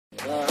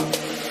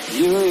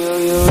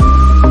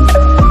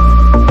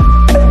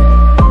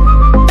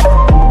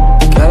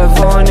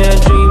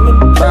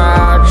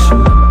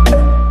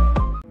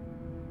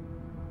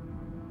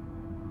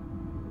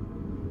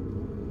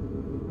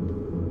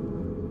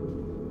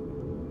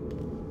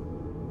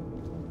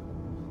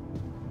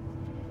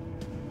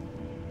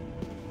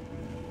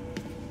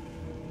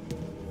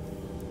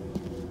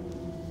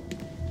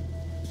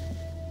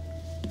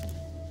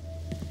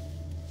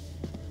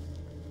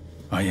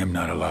I am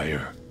not a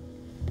liar.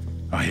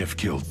 I have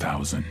killed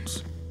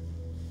thousands.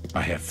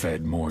 I have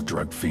fed more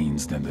drug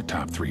fiends than the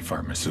top 3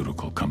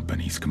 pharmaceutical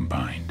companies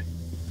combined.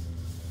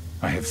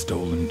 I have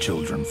stolen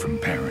children from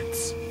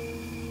parents,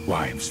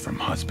 wives from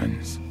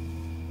husbands,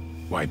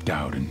 wiped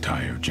out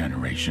entire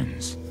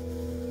generations.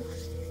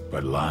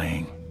 But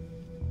lying,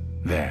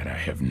 that I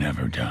have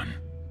never done.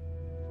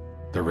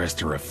 The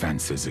rest are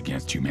offenses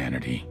against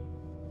humanity.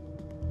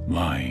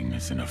 Lying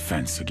is an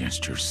offense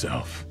against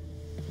yourself.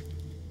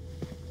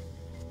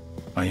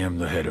 I am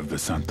the head of the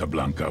Santa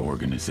Blanca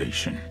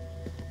organization,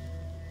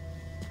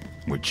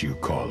 which you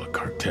call a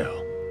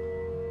cartel.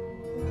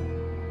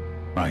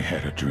 I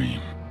had a dream.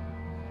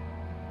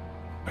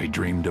 I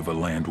dreamed of a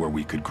land where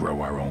we could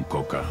grow our own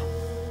coca,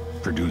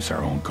 produce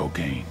our own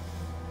cocaine,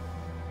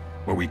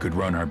 where we could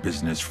run our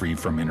business free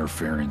from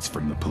interference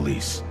from the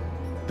police,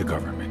 the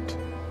government,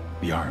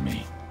 the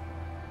army,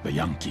 the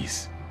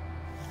Yankees.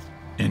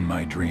 In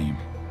my dream,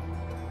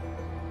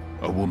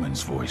 a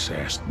woman's voice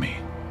asked me,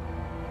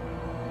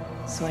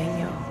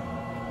 Sueño,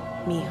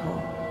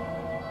 mijo,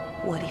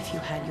 what if you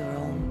had your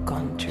own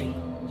country?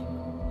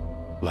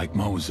 like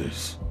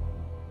Moses,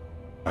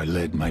 I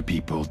led my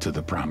people to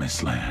the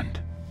promised land,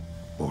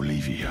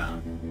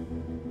 Bolivia.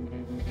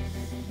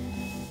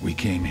 We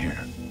came here.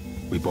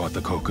 We bought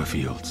the coca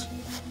fields.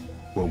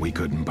 What we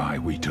couldn't buy,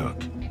 we took.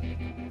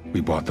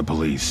 We bought the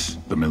police,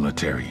 the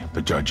military,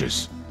 the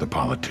judges, the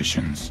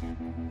politicians.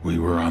 We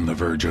were on the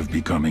verge of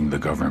becoming the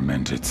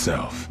government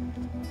itself,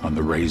 on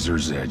the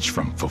razor's edge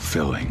from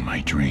fulfilling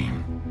my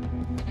dream.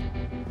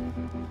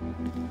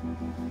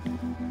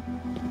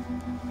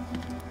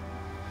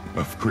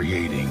 Of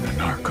creating a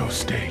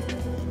narco-state.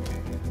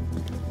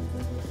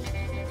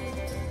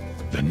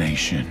 The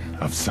nation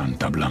of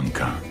Santa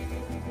Blanca.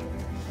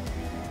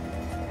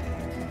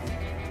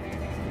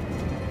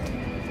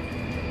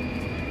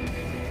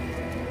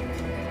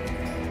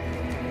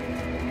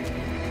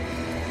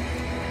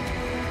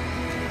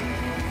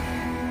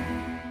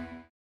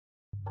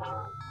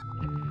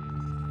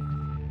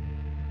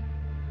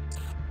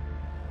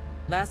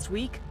 Last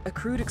week, a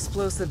crude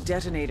explosive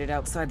detonated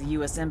outside the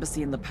U.S.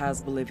 Embassy in La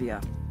Paz,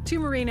 Bolivia. 2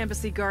 Marine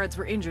Embassy guards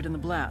were injured in the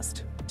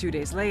blast. 2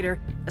 days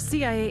later, a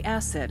CIA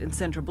asset in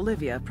central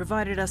Bolivia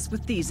provided us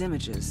with these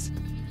images.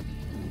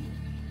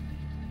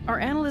 Our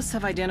analysts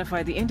have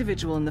identified the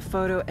individual in the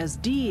photo as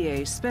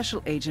DEA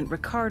Special Agent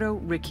Ricardo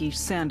Ricky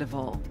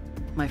Sandoval,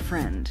 my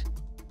friend.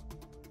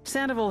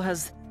 Sandoval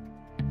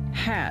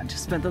had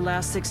spent the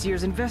last 6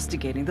 years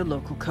investigating the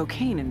local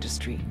cocaine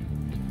industry.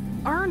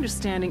 Our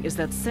understanding is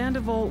that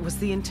Sandoval was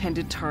the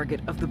intended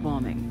target of the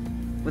bombing.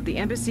 What the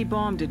embassy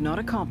bomb did not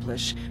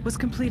accomplish was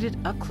completed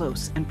up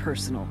close and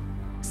personal.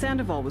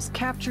 Sandoval was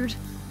captured,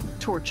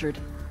 tortured,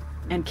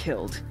 and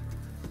killed.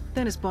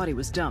 Then his body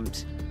was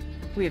dumped.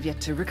 We have yet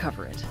to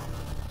recover it.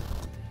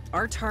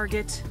 Our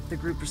target, the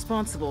group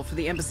responsible for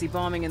the embassy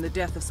bombing and the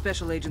death of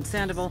Special Agent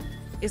Sandoval,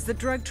 is the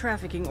drug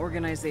trafficking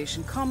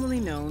organization commonly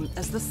known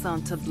as the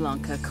Santa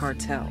Blanca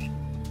Cartel.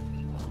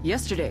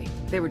 Yesterday,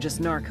 they were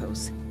just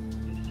narcos.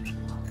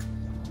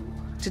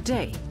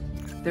 Today,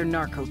 they're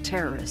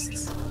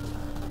narco-terrorists.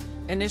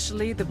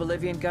 Initially, the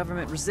Bolivian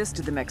government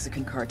resisted the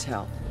Mexican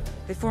cartel.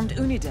 They formed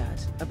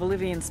Unidad, a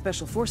Bolivian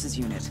special forces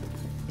unit.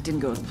 It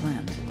didn't go as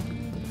planned.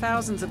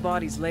 Thousands of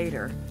bodies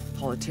later,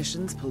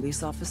 politicians,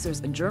 police officers,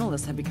 and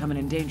journalists have become an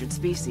endangered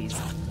species.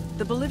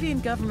 The Bolivian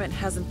government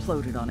has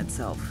imploded on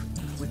itself.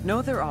 With no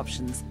other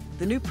options,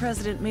 the new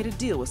president made a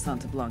deal with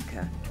Santa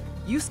Blanca.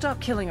 You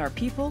stop killing our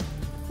people,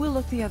 we'll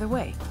look the other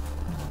way.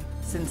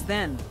 Since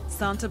then,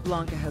 Santa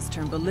Blanca has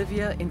turned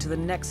Bolivia into the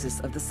nexus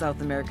of the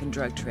South American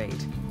drug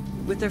trade.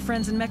 With their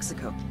friends in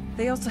Mexico,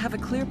 they also have a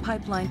clear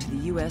pipeline to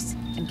the US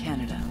and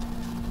Canada.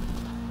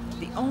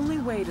 The only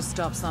way to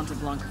stop Santa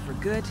Blanca for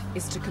good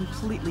is to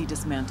completely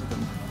dismantle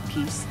them,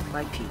 piece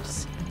by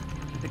piece.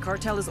 The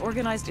cartel is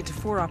organized into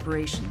 4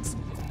 operations: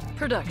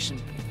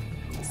 production,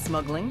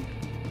 smuggling,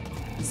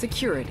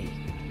 security,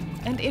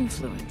 and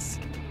influence.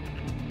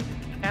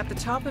 At the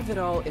top of it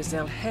all is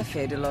El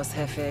Jefe de los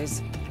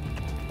Jefes,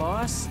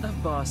 boss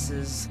of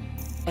bosses,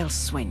 El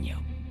Sueño.